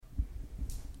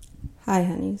Hi,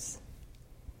 honeys.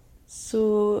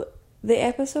 So, the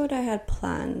episode I had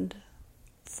planned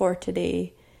for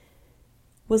today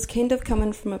was kind of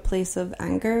coming from a place of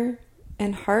anger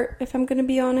and hurt, if I'm going to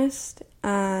be honest.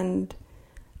 And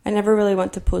I never really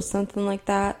want to post something like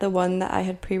that. The one that I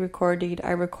had pre-recorded,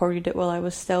 I recorded it while I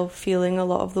was still feeling a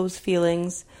lot of those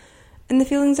feelings. And the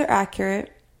feelings are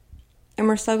accurate. And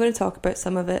we're still going to talk about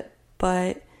some of it.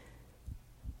 But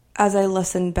as I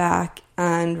listened back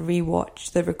and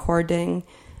rewatched the recording,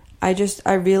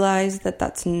 I realised that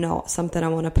that's not something I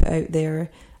want to put out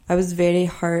there. I was very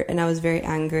hurt and I was very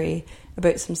angry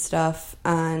about some stuff,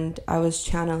 and I was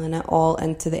channeling it all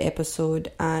into the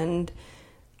episode, and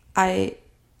I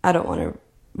don't want to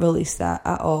release that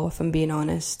at all, if I'm being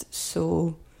honest.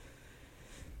 So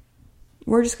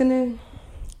we're just going to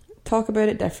talk about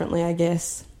it differently, I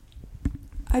guess.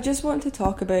 I just want to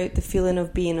talk about the feeling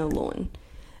of being alone.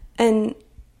 And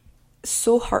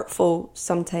so hurtful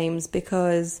sometimes,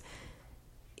 because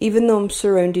even though I'm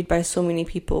surrounded by so many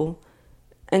people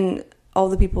and all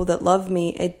the people that love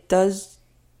me, it does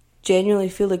genuinely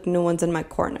feel like no one's in my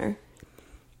corner.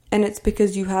 And it's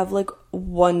because you have like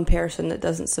one person that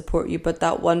doesn't support you, but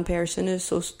that one person is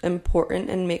so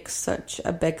important and makes such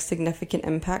a big significant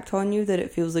impact on you that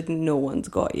it feels like no one's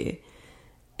got you.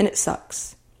 And it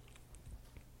sucks.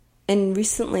 And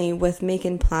recently, with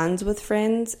making plans with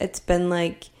friends, it's been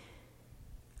like,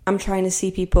 I'm trying to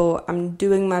see people, I'm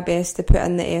doing my best to put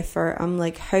in the effort. I'm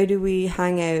like, how do we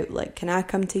hang out? Like, can I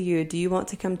come to you? Do you want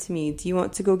to come to me? Do you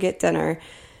want to go get dinner?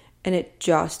 And it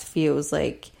just feels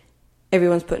like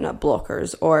everyone's putting up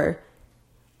blockers, or,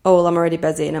 oh, well, I'm already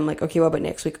busy. And I'm like, okay, what about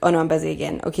next week? Oh, no, I'm busy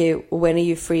again. Okay, when are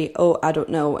you free? Oh, I don't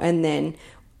know. And then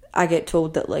I get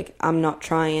told that, like, I'm not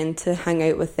trying to hang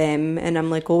out with them. And I'm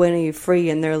like, well, when are you free?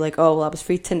 And they're like, oh, well, I was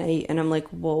free tonight. And I'm like,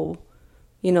 whoa,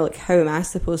 like, how am I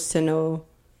supposed to know?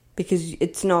 Because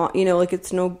it's not, like,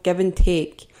 it's no give and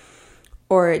take.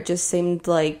 Or it just seemed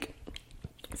like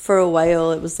for a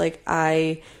while it was like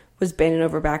I was bending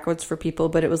over backwards for people,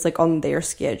 but it was like on their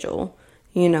schedule,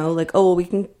 like, oh, we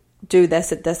can do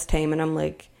this at this time. And I'm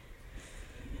like,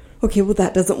 okay, well,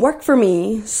 that doesn't work for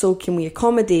me, so can we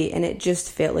accommodate? And it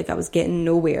just felt like I was getting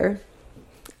nowhere.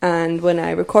 And when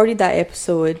I recorded that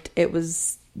episode, there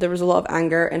was a lot of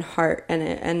anger and hurt in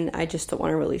it, and I just don't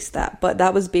want to release that. But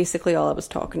that was basically all I was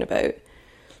talking about.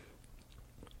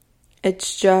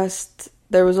 It's just,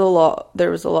 there was a lot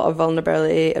of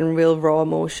vulnerability and real raw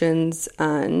emotions,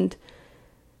 and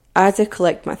I had to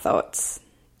collect my thoughts.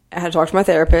 I had to talk to my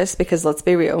therapist, because let's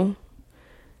be real,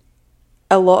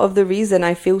 a lot of the reason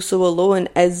I feel so alone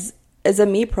is a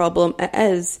me problem. It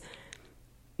is,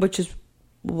 which is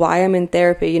why I'm in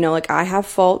therapy. Like, I have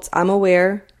faults, I'm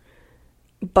aware,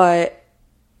 but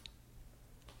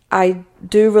I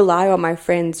do rely on my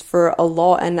friends for a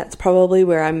lot, and that's probably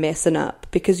where I'm messing up,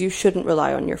 because you shouldn't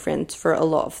rely on your friends for a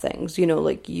lot of things.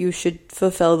 Like, you should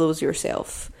fulfill those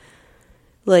yourself.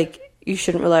 Like, you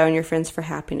shouldn't rely on your friends for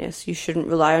happiness. You shouldn't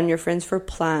rely on your friends for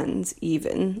plans,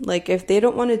 even. Like, if they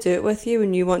don't want to do it with you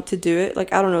and you want to do it,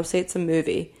 like, I don't know, say it's a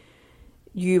movie.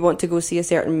 You want to go see a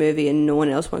certain movie and no one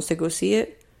else wants to go see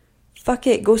it. Fuck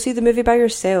it, go see the movie by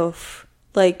yourself.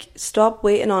 Like, stop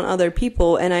waiting on other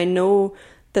people. And I know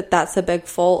that that's a big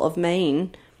fault of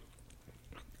mine,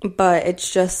 but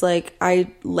it's just like,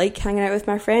 I like hanging out with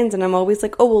my friends, and I'm always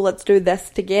like, oh, well, let's do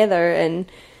this together.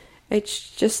 And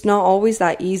it's just not always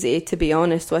that easy, to be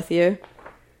honest with you.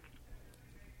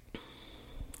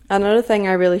 Another thing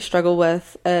I really struggle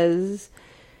with is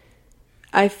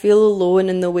I feel alone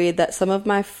in the way that some of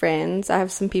my friends, I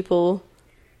have some people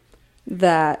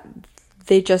that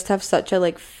they just have such a,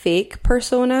 like, fake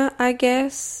persona, I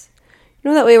guess.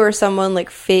 That way where someone, like,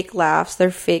 fake laughs,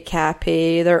 they're fake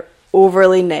happy, they're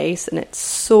overly nice, and it's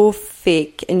so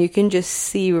fake, and you can just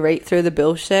see right through the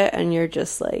bullshit, and you're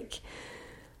just like,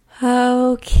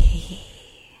 okay.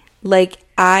 Like,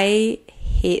 I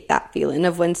hate that feeling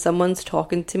of when someone's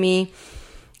talking to me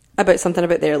about something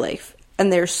about their life,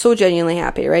 and they're so genuinely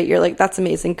happy, right? You're like, that's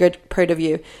amazing, good, proud of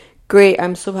you, great,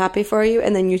 I'm so happy for you.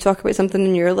 And then you talk about something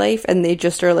in your life, and they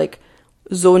just are, like,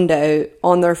 zoned out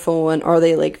on their phone, or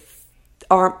they, like,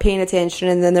 aren't paying attention,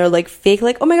 and then they're, like, fake,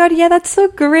 like, oh my god, yeah, that's so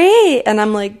great. And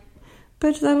I'm like,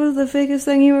 bitch, that was the fakest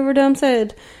thing you ever done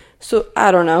said. So,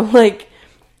 I don't know, like,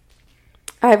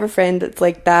 I have a friend that's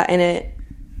like that, and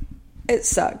it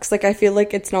sucks. Like, I feel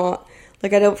like it's not,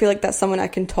 like, I don't feel like that's someone I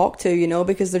can talk to,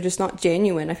 because they're just not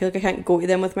genuine. I feel like I can't go to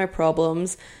them with my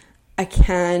problems. I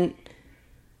can't,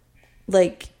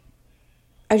 like,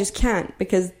 I just can't,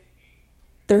 because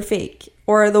they're fake.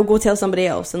 Or they'll go tell somebody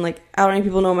else, and, like, I don't need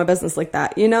people know my business like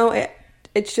that,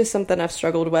 it's just something I've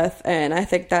struggled with, and I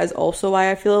think that is also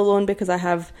why I feel alone, because I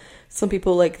have some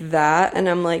people like that, and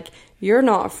I'm like, you're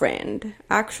not a friend.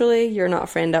 Actually, you're not a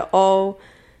friend at all.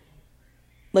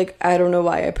 Like, I don't know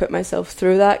why I put myself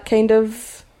through that kind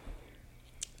of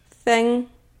thing.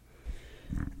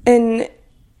 And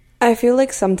I feel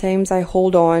like sometimes I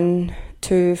hold on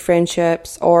to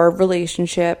friendships or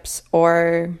relationships,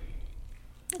 or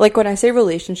like when I say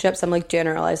relationships, I'm like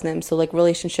generalizing them. So like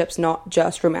relationships, not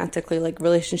just romantically, like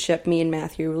relationship me and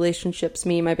Matthew, relationships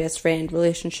me and my best friend,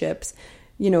 relationships,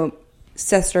 you know,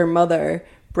 sister, mother,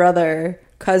 brother,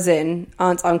 cousin,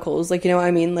 aunts, uncles, like, you know what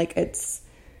I mean? Like, it's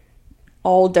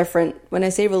all different. When I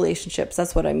say relationships,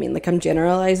 that's what I mean. Like, I'm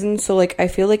generalizing. So like, I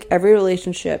feel like every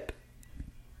relationship,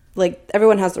 like,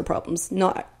 everyone has their problems.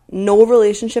 No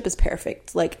relationship is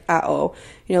perfect, like, at all.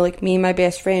 You know, like me and my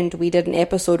best friend, we did an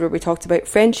episode where we talked about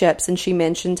friendships, and she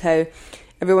mentioned how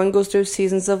everyone goes through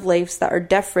seasons of lives that are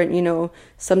different, you know.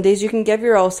 Some days you can give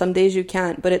your all, some days you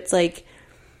can't, but it's like,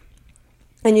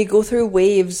 and you go through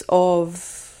waves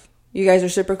of, you guys are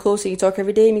super close and you talk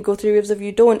every day, and you go through waves of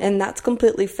you don't, and that's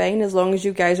completely fine as long as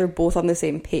you guys are both on the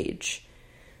same page.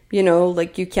 You know,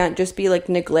 like, you can't just be, like,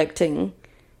 neglecting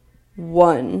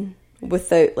one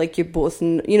without, like, you both,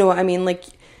 you know what I mean? Like,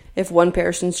 if one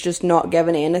person's just not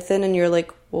giving anything and you're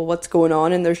like, well, what's going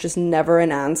on? And there's just never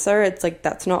an answer. It's like,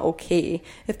 that's not okay.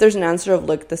 If there's an answer of,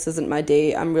 look, this isn't my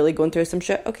day, I'm really going through some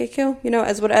shit. Okay, cool. You know,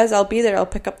 as what it is, I'll be there. I'll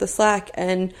pick up the slack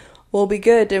and we'll be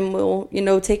good, and we'll, you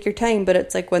know, take your time. But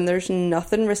it's like, when there's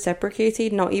nothing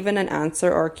reciprocated, not even an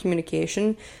answer or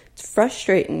communication, it's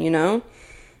frustrating, you know?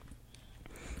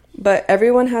 But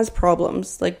everyone has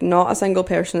problems. Like, not a single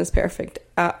person is perfect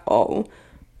at all.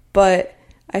 But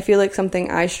I feel like something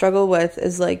I struggle with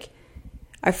is, like,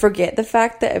 I forget the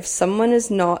fact that if someone is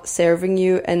not serving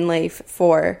you in life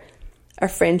for a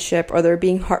friendship, or they're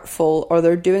being hurtful, or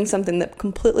they're doing something that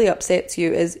completely upsets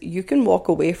you, is you can walk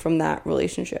away from that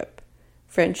relationship,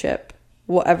 friendship,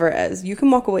 whatever it is. You can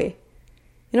walk away.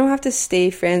 You don't have to stay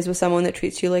friends with someone that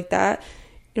treats you like that.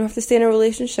 You don't have to stay in a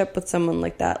relationship with someone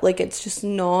like that. Like, it's just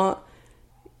not.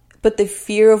 But the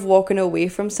fear of walking away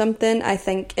from something, I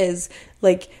think, is,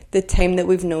 like, the time that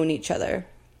we've known each other.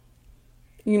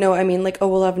 You know what I mean? Like, oh,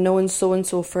 well, I've known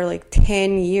so-and-so for, like,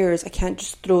 10 years. I can't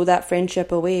just throw that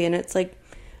friendship away. And it's like,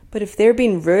 but if they're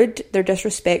being rude, they're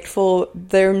disrespectful,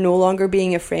 they're no longer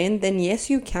being a friend, then yes,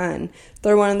 you can.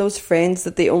 They're one of those friends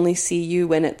that they only see you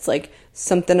when it's, like,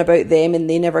 something about them, and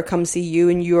they never come see you,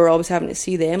 and you're always having to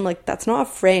see them. Like, that's not a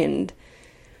friend.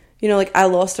 You know, like, I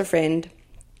lost a friend.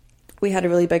 We had a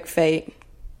really big fight,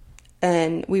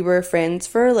 and we were friends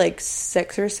for, like,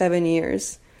 6 or 7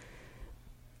 years.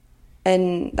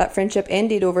 And that friendship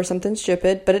ended over something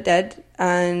stupid, but it did.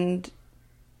 And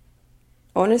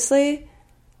honestly,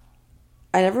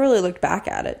 I never really looked back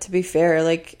at it, to be fair.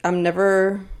 Like, I'm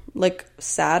never, like,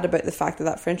 sad about the fact that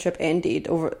that friendship ended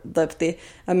over the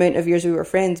amount of years we were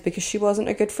friends, because she wasn't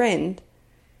a good friend.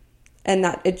 And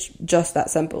that, it's just that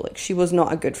simple. Like, she was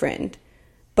not a good friend.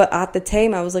 But at the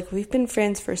time, I was like, we've been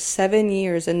friends for 7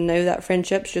 years, and now that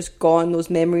friendship's just gone. Those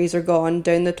memories are gone,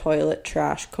 down the toilet,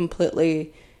 trash,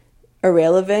 completely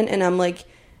irrelevant. And I'm like,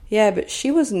 yeah, but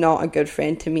she was not a good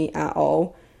friend to me at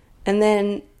all. And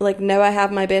then, like, now I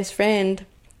have my best friend,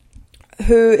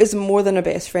 who is more than a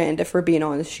best friend, if we're being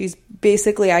honest. She's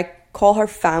basically, I call her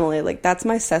family. Like, that's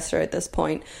my sister at this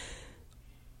point.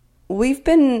 We've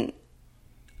been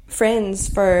friends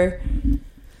for,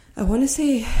 I want to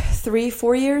say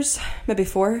 3-4 years, maybe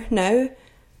 4 now.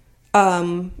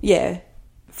 Yeah,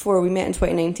 4. We met in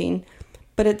 2019.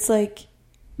 But it's like,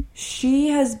 she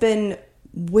has been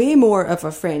way more of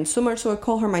a friend, so much so I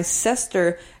call her my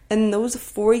sister in those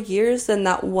 4 years than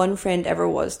that one friend ever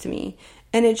was to me.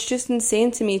 And it's just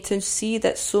insane to me to see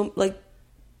that, so, like,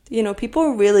 you know,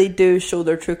 people really do show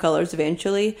their true colours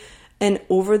eventually. And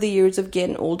over the years of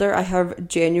getting older, I have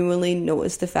genuinely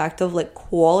noticed the fact of, like,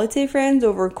 quality friends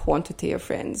over quantity of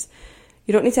friends.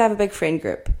 You don't need to have a big friend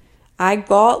group. I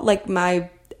got, like, I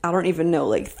don't even know,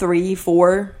 like, 3,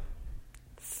 4,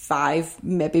 5,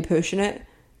 maybe pushing it.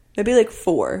 Maybe, like,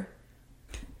 4.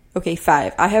 Okay,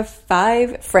 5. I have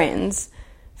 5 friends,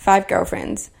 5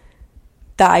 girlfriends,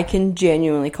 that I can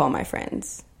genuinely call my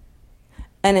friends.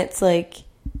 And it's like,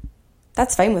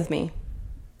 that's fine with me.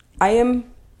 I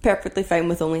am perfectly fine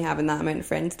with only having that amount of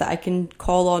friends that I can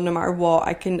call on no matter what.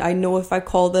 I know if I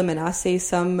call them and I say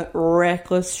some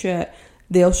reckless shit,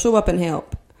 they'll show up and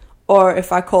help. Or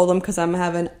if I call them because I'm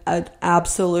having an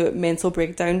absolute mental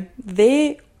breakdown,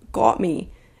 they got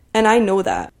me. And I know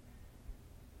that.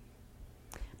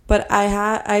 But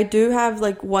I do have,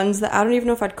 like, ones that I don't even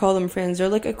know if I'd call them friends. They're,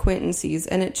 like, acquaintances.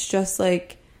 And it's just,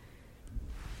 like,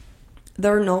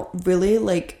 they're not really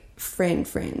like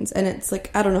friends, and it's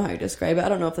like, I don't know how to describe it. I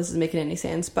don't know if this is making any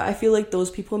sense, but I feel like those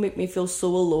people make me feel so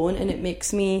alone, and it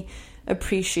makes me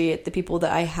appreciate the people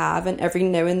that I have. And every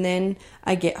now and then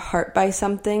I get hurt by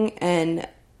something and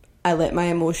I let my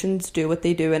emotions do what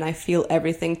they do, and I feel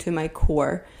everything to my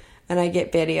core, and I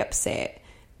get very upset.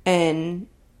 And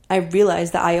I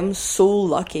realize that I am so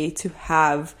lucky to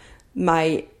have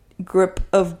my group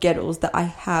of girls that I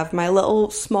have, my little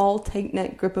small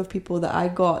tight-knit group of people that I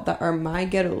got that are my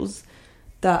girls,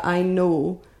 that I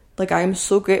know, like, I am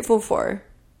so grateful for.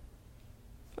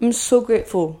 I'm so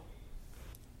grateful.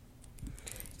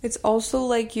 It's also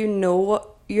like, you know,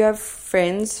 you have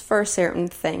friends for certain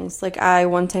things. Like, I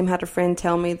one time had a friend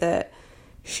tell me that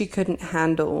she couldn't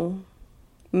handle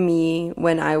me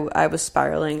when I was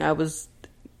spiraling. I was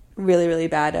really, really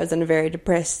bad. I was in a very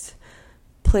depressed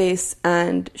place,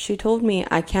 and she told me,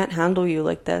 I can't handle you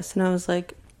like this. And I was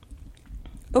like,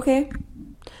 okay.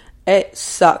 It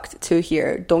sucked to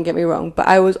hear, don't get me wrong, but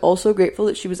I was also grateful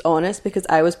that she was honest, because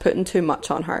I was putting too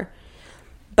much on her.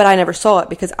 But I never saw it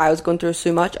because I was going through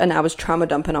so much, and I was trauma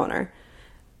dumping on her.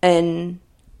 And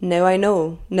now I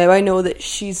know that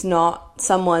she's not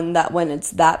someone that when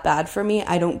it's that bad for me,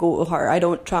 I don't go to her.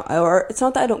 Or it's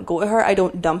not that I don't go to her, I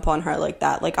don't dump on her like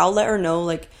that. Like, I'll let her know,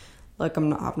 like I'm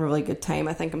not having a really good time,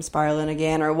 I think I'm spiraling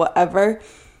again or whatever,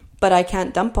 but I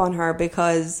can't dump on her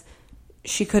because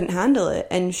she couldn't handle it,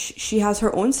 and she has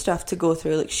her own stuff to go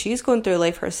through. Like, she's going through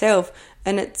life herself,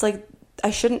 and it's like,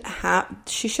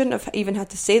 she shouldn't have even had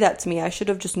to say that to me. I should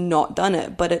have just not done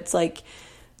it. But it's like,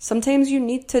 sometimes you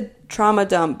need to drama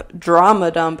dump,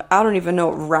 I don't even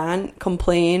know, rant,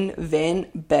 complain,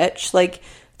 vent, bitch. Like,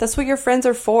 that's what your friends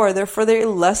are for. They're for their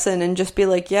listen and just be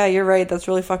like, yeah, you're right, that's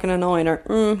really fucking annoying, or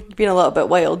you're being a little bit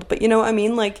wild. But you know what I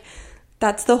mean? Like,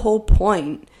 that's the whole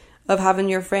point of having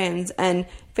your friends. And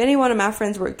if any one of my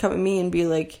friends were to come at me and be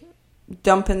like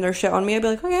dumping their shit on me, I'd be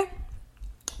like, okay,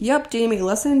 yep, do you need me to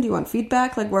listen? Do you want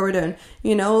feedback? Like, what are we doing?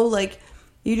 You know, like,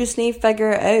 you just need to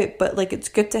figure it out. But like, it's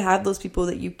good to have those people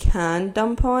that you can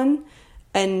dump on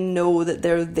and know that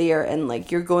they're there, and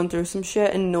like, you're going through some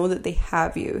shit and know that they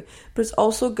have you. But it's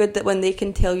also good that when they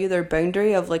can tell you their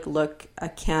boundary of like, look, I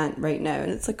can't right now. And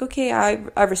it's like, okay,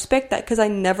 I respect that, because I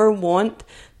never want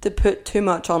to put too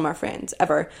much on my friends,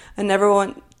 ever. I never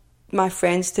want my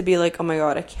friends to be like, oh my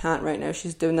god, I can't right now,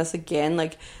 she's doing this again.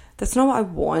 Like, that's not what I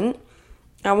want.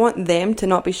 I want them to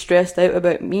not be stressed out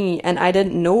about me, and I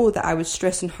didn't know that I was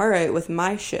stressing her out with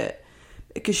my shit,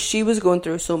 because she was going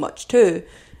through so much too.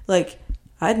 Like,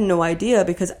 I had no idea,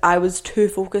 because I was too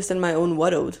focused in my own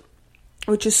world,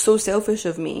 which is so selfish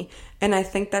of me. And I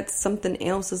think that's something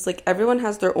else, is like, everyone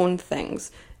has their own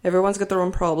things. Everyone's got their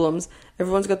own problems.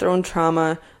 Everyone's got their own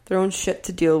trauma, their own shit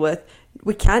to deal with.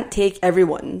 We can't take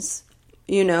everyone's,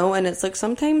 you know? And it's like,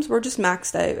 sometimes we're just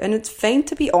maxed out, and it's fine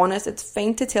to be honest. It's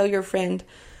fine to tell your friend,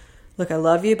 look, I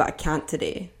love you, but I can't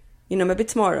today. You know, maybe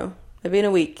tomorrow, maybe in a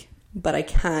week, but I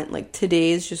can't. Like, today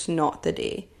is just not the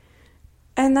day.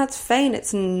 And that's fine.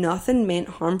 It's nothing meant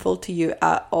harmful to you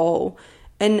at all.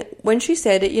 And when she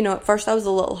said it, you know, at first I was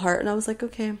a little hurt, and I was like,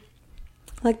 okay,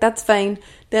 like, that's fine.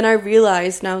 Then I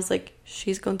realized, and I was like,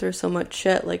 she's going through so much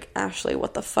shit. Like, Ashley,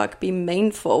 what the fuck? Be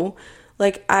mindful.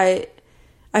 Like, I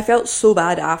felt so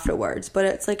bad afterwards, but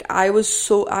it's like, I was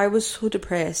so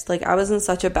depressed. Like, I was in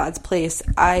such a bad place.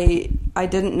 I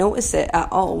didn't notice it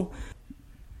at all.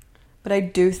 But I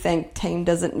do think time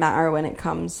doesn't matter when it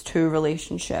comes to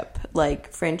relationship,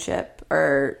 like friendship,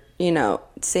 or, you know,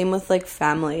 same with like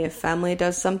family. If family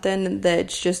does something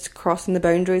that's just crossing the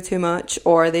boundary too much,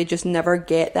 or they just never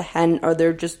get the hint, or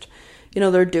they're just, you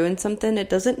know, they're doing something, it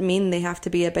doesn't mean they have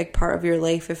to be a big part of your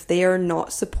life. If they are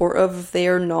not supportive, if they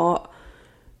are not,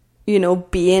 you know,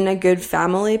 being a good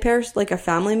family person, like a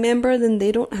family member, then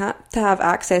they don't have to have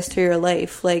access to your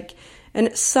life. Like, and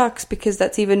it sucks, because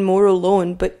that's even more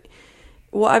alone. But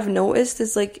what I've noticed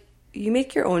is, like, you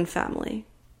make your own family,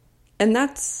 and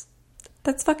that's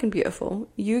fucking beautiful.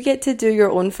 You get to do your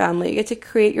own family. You get to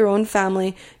create your own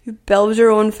family. You build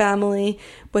your own family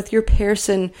with your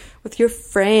person, with your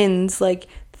friends. Like,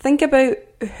 think about,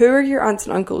 who are your aunts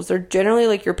and uncles? They're generally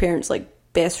like your parents, like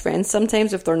best friends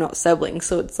sometimes, if they're not siblings.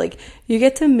 So it's like, you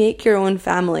get to make your own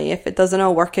family if it doesn't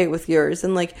all work out with yours.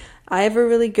 And like, I have a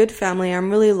really good family.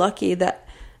 I'm really lucky that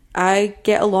I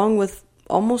get along with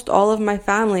almost all of my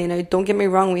family. And don't get me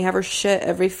wrong, we have our shit.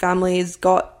 Every family's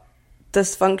got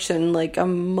dysfunction like a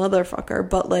motherfucker,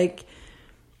 but like,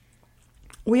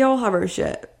 we all have our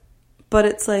shit. But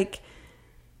it's like,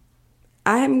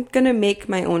 I'm gonna make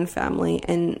my own family,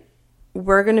 and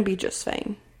we're gonna be just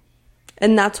fine.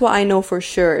 And that's what I know for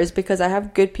sure, is because I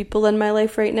have good people in my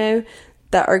life right now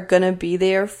that are gonna be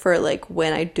there for like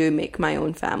when I do make my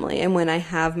own family and when I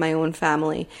have my own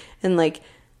family, and like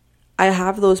I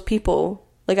have those people.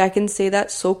 Like I can say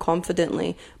that so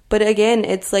confidently. But again,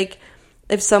 it's like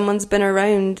if someone's been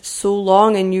around so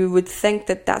long and you would think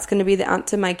that that's going to be the aunt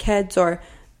to my kids, or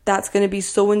that's going to be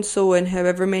so and so in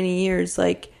however many years,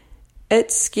 like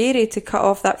it's scary to cut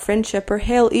off that friendship, or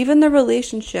hell, even the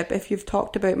relationship, if you've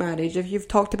talked about marriage, if you've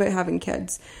talked about having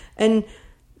kids, and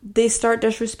they start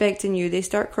disrespecting you, they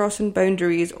start crossing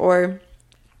boundaries, or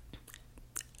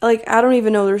like, I don't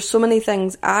even know, there's so many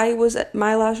things. My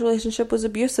last relationship was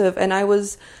abusive, and I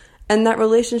was in that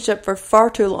relationship for far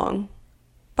too long.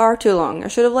 Far too long. I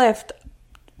should have left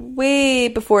way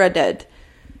before I did.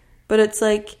 But it's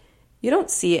like, you don't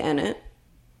see it in it.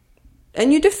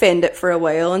 And you defend it for a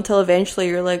while until eventually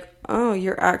you're like, oh,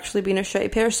 you're actually being a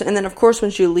shitty person. And then, of course,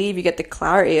 once you leave, you get the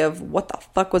clarity of what the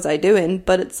fuck was I doing?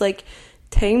 But it's like,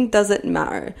 time doesn't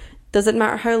matter. Doesn't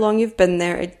matter how long you've been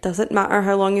there. It doesn't matter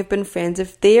how long you've been friends.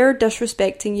 If they're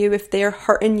disrespecting you, if they're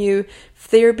hurting you, if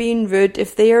they're being rude,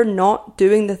 if they are not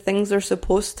doing the things they're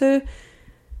supposed to,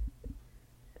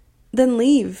 then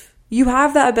leave. You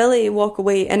have that ability to walk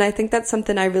away. And I think that's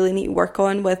something I really need to work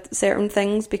on with certain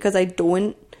things, because I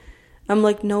don't. I'm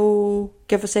like, no,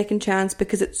 give a second chance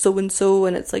because it's so and so.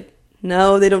 And it's like,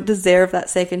 no, they don't deserve that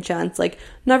second chance. Like,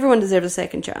 not everyone deserves a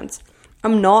second chance.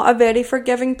 I'm not a very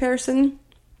forgiving person.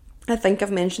 I think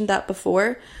I've mentioned that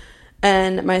before.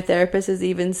 And my therapist has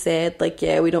even said, like,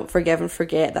 yeah, we don't forgive and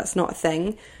forget. That's not a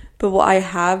thing. But what I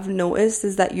have noticed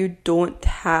is that you don't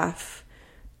have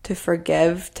to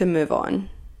forgive to move on.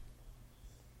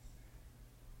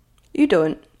 You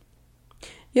don't.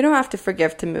 You don't have to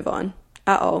forgive to move on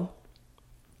at all.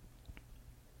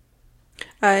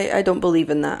 I don't believe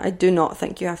in that. I do not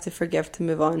think you have to forgive to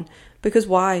move on. Because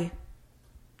why?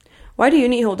 Why do you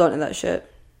need to hold on to that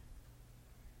shit?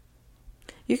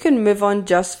 You can move on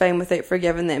just fine without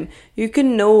forgiving them. You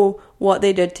can know what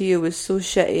they did to you was so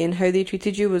shitty and how they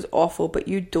treated you was awful, but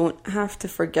you don't have to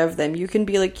forgive them. You can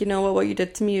be like, you know what you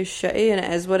did to me is shitty and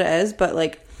it is what it is, but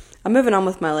like, I'm moving on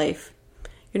with my life.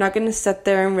 You're not going to sit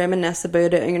there and reminisce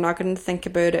about it, and you're not going to think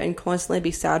about it and constantly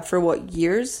be sad for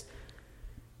years?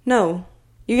 No.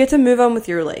 You get to move on with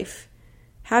your life.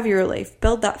 Have your life.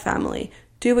 Build that family.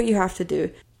 Do what you have to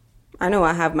do. I know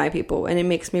I have my people, and it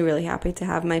makes me really happy to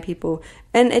have my people.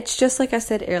 And it's just like I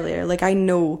said earlier, like, I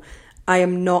know I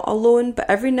am not alone, but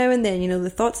every now and then, the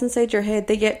thoughts inside your head,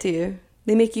 they get to you.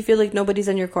 They make you feel like nobody's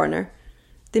in your corner.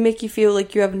 They make you feel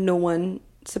like you have no one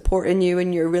supporting you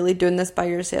and you're really doing this by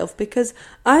yourself. Because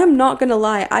I am not going to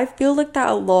lie, I feel like that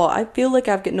a lot. I feel like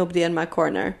I've got nobody in my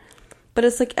corner. But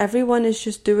it's like everyone is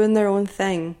just doing their own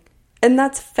thing. And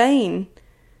that's fine.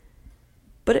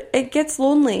 But it gets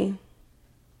lonely.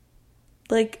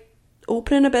 Like,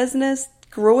 opening a business,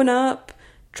 growing up,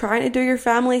 trying to do your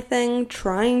family thing,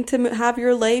 trying to have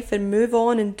your life and move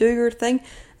on and do your thing.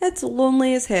 It's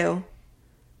lonely as hell.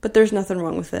 But there's nothing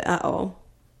wrong with it at all.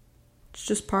 It's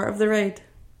just part of the ride.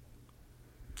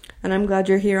 And I'm glad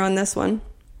you're here on this one.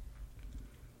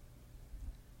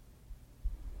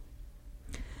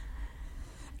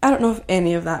 I don't know if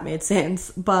any of that made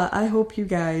sense, but I hope you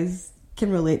guys can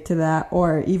relate to that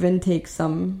or even take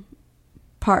some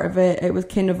part of it. It was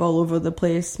kind of all over the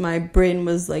place. My brain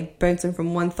was like bouncing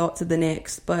from one thought to the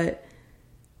next, but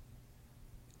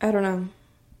I don't know.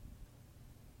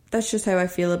 That's just how I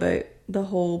feel about the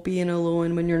whole being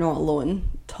alone when you're not alone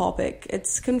topic.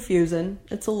 It's confusing.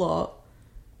 It's a lot.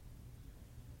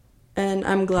 And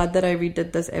I'm glad that I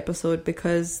redid this episode,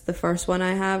 because the first one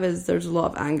I have there's a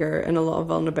lot of anger and a lot of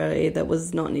vulnerability that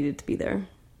was not needed to be there.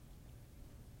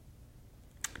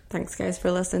 Thanks guys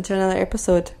for listening to another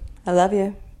episode. I love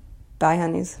you. Bye,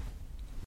 honeys.